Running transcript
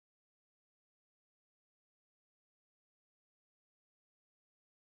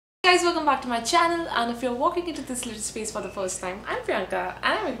Hey guys, welcome back to my channel, and if you're walking into this little space for the first time, I'm Priyanka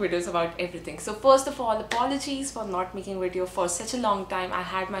and I make videos about everything. So first of all, apologies for not making video for such a long time. I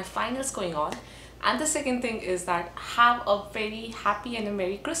had my finals going on, and the second thing is that have a very happy and a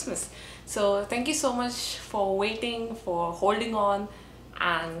Merry Christmas. So thank you so much for waiting, for holding on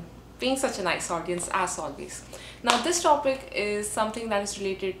and being such a nice audience as always. Now this topic is something that is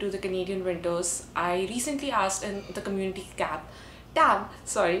related to the Canadian winters. I recently asked in the community tab,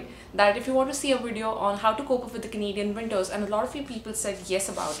 sorry, that if you want to see a video on how to cope up with the Canadian winters, and a lot of you people said yes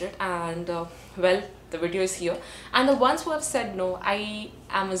about it, and well, the video is here. And the ones who have said no, I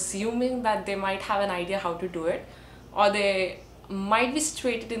am assuming that they might have an idea how to do it, or they might be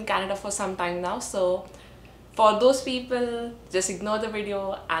situated in Canada for some time now. So for those people, just ignore the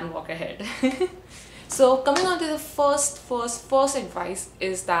video and walk ahead. So coming on to the first advice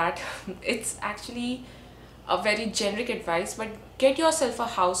is that it's actually a very generic advice, but get yourself a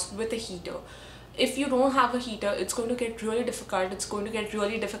house with a heater. If you don't have a heater, it's going to get really difficult. It's going to get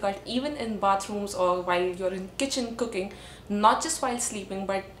really difficult even in bathrooms or while you're in kitchen cooking, not just while sleeping,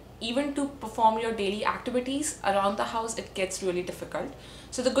 but even to perform your daily activities around the house. It gets really difficult.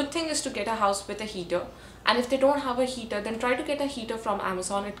 So the good thing is to get a house with a heater, and if they don't have a heater, then try to get a heater from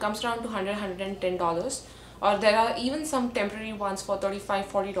Amazon. It comes around to $110, or there are even some temporary ones for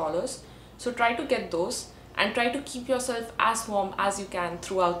 $35-40. So try to get those and try to keep yourself as warm as you can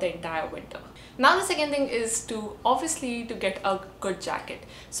throughout the entire winter. Now the second thing is to obviously to get a good jacket.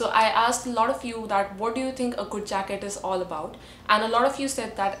 So I asked a lot of you that what do you think a good jacket is all about, and a lot of you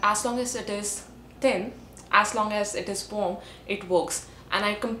said that as long as it is thin, as long as it is warm, it works. And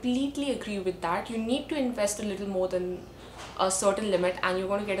I completely agree with that. You need to invest a little more than a certain limit and you're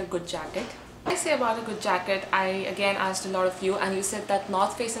going to get a good jacket. I say about a good jacket, I again asked a lot of you, and you said that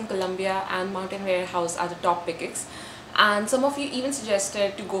North Face and Columbia and Mountain Warehouse are the top picks, and some of you even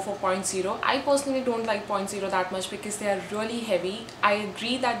suggested to go for point 0. I personally don't like point 0 that much because they are really heavy. I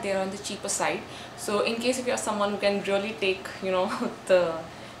agree that they are on the cheaper side, so in case if you're someone who can really take the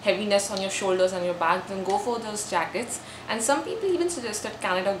heaviness on your shoulders and your back, then go for those jackets. And some people even suggested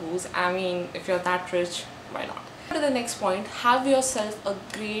Canada Goose. I mean, if you're that rich, why not? To the next point, have yourself a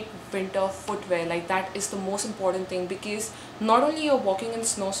great winter footwear. Like, that is the most important thing, because not only you're walking in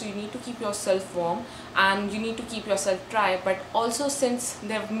snow, so you need to keep yourself warm and you need to keep yourself dry, but also since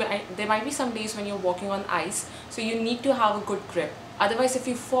there might be some days when you're walking on ice, so you need to have a good grip. Otherwise, if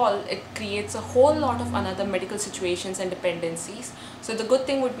you fall, it creates a whole lot of another medical situations and dependencies. So the good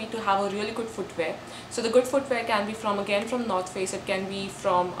thing would be to have a really good footwear. So the good footwear can be from North Face, it can be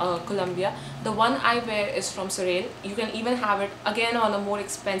from Columbia. The one I wear is from Sorel. You can even have it again on a more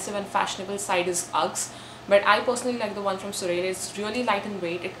expensive and fashionable side is Uggs. But I personally like the one from Sorel. It's really light in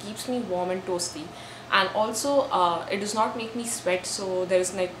weight, it keeps me warm and toasty. And also it does not make me sweat, so there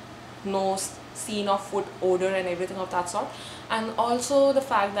is like no scene of food odor and everything of that sort. And also the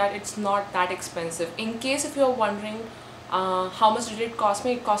fact that it's not that expensive. In case if you're wondering how much did it cost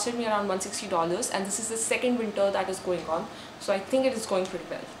me, it costed me around $160, and this is the second winter that is going on, so I think it is going pretty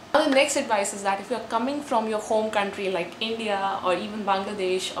well. Now the next advice is that if you're coming from your home country like India or even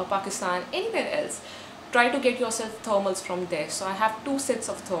Bangladesh or Pakistan, anywhere else, try to get yourself thermals from there. So I have two sets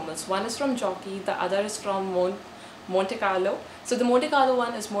of thermals. One is from Jockey, the other is from Monte Carlo. So the Monte Carlo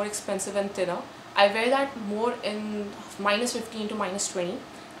one is more expensive and thinner. I wear that more in -15 to -20,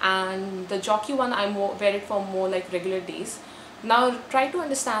 and the Jockey one I wear it for more like regular days. Now try to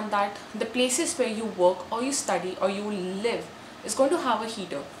understand that the places where you work or you study or you live is going to have a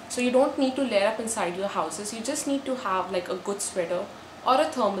heater. So you don't need to layer up inside your houses. You just need to have like a good sweater or a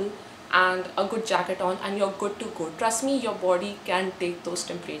thermal and a good jacket on, and you're good to go. Trust me, your body can take those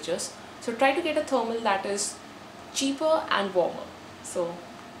temperatures. So try to get a thermal that is cheaper and warmer. So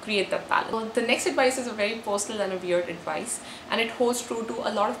create that balance. So the next advice is a very personal and a weird advice, and it holds true to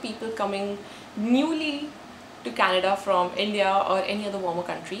a lot of people coming newly to Canada from India or any other warmer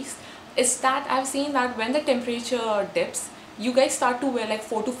countries. Is that I've seen that when the temperature dips, you guys start to wear like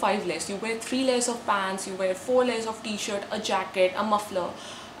 4 to 5 layers. You wear 3 layers of pants, you wear 4 layers of t-shirt, a jacket, a muffler,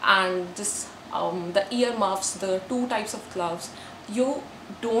 and just the ear muffs, the 2 types of gloves. You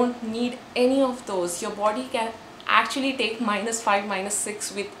don't need any of those. Your body can actually take -5, -6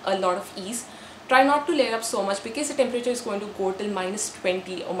 with a lot of ease. Try not to layer up so much because the temperature is going to go till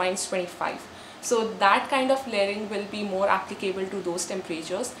 -20 or -25. So that kind of layering will be more applicable to those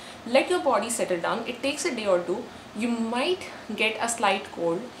temperatures. Let your body settle down. It takes a day or two. You might get a slight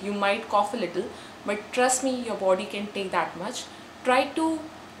cold, you might cough a little, but trust me, your body can take that much. Try to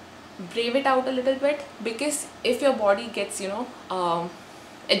brave it out a little bit, because if your body gets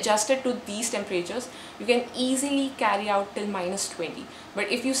adjusted to these temperatures, you can easily carry out till -20.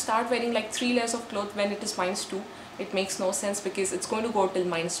 But if you start wearing like 3 layers of clothes when it is -2, it makes no sense because it's going to go till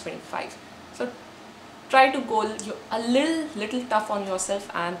 -25. So try to go a little tough on yourself,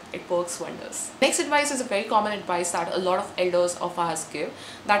 and it works wonders. Next advice is a very common advice that a lot of elders of ours give.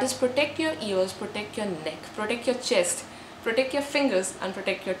 That is, protect your ears, protect your neck, protect your chest, protect your fingers, and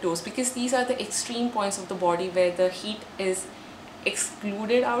protect your toes, because these are the extreme points of the body where the heat is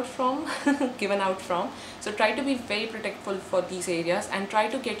excluded out from given out from. So try to be very protectful for these areas, and try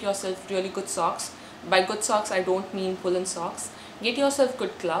to get yourself really good socks. By good socks I don't mean woolen socks. Get yourself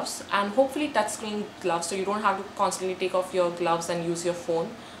good gloves, and hopefully touchscreen gloves, so you don't have to constantly take off your gloves and use your phone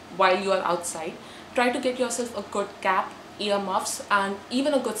while you are outside. Try to get yourself a good cap, earmuffs, and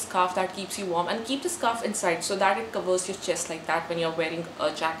even a good scarf that keeps you warm, and keep the scarf inside so that it covers your chest like that when you're wearing a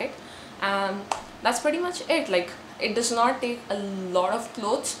jacket. And that's pretty much it. Like, it does not take a lot of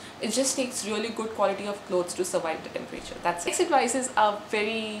clothes, it just takes really good quality of clothes to survive the temperature. That's it. Next advices are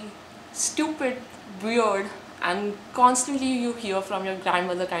very stupid, weird, and constantly you hear from your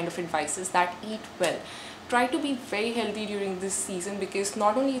grandmother kind of advices, that eat well. Try to be very healthy during this season, because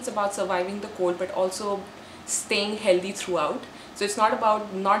not only it's about surviving the cold but also staying healthy throughout. So it's not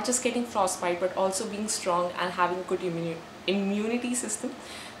about not just getting frostbite but also being strong and having a good immune system.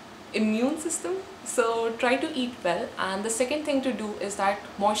 So try to eat well. And the second thing to do is that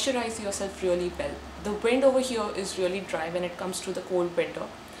moisturize yourself really well. The wind over here is really dry when it comes to the cold winter,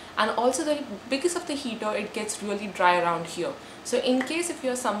 and also because of the heater it gets really dry around here. So in case if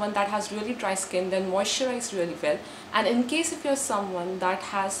you're someone that has really dry skin, then moisturize really well. And in case if you're someone that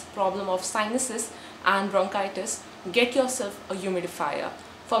has problem of sinuses and bronchitis, get yourself a humidifier.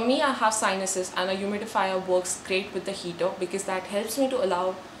 For me, I have sinuses, and a humidifier works great with the heater because that helps me to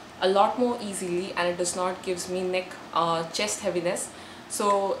allow a lot more easily, and it does not gives me neck chest heaviness.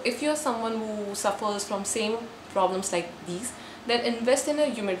 So if you're someone who suffers from same problems like these, then invest in a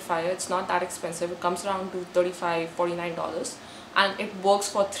humidifier. It's not that expensive. It comes around to $35–49, and it works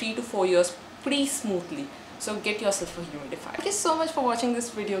for 3 to 4 years pretty smoothly. So get yourself a humidifier. Thank you so much for watching this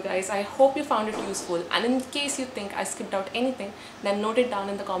video, guys. I hope you found it useful, and in case you think I skipped out anything, then note it down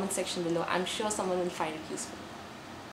in the comment section below. I'm sure someone will find it useful.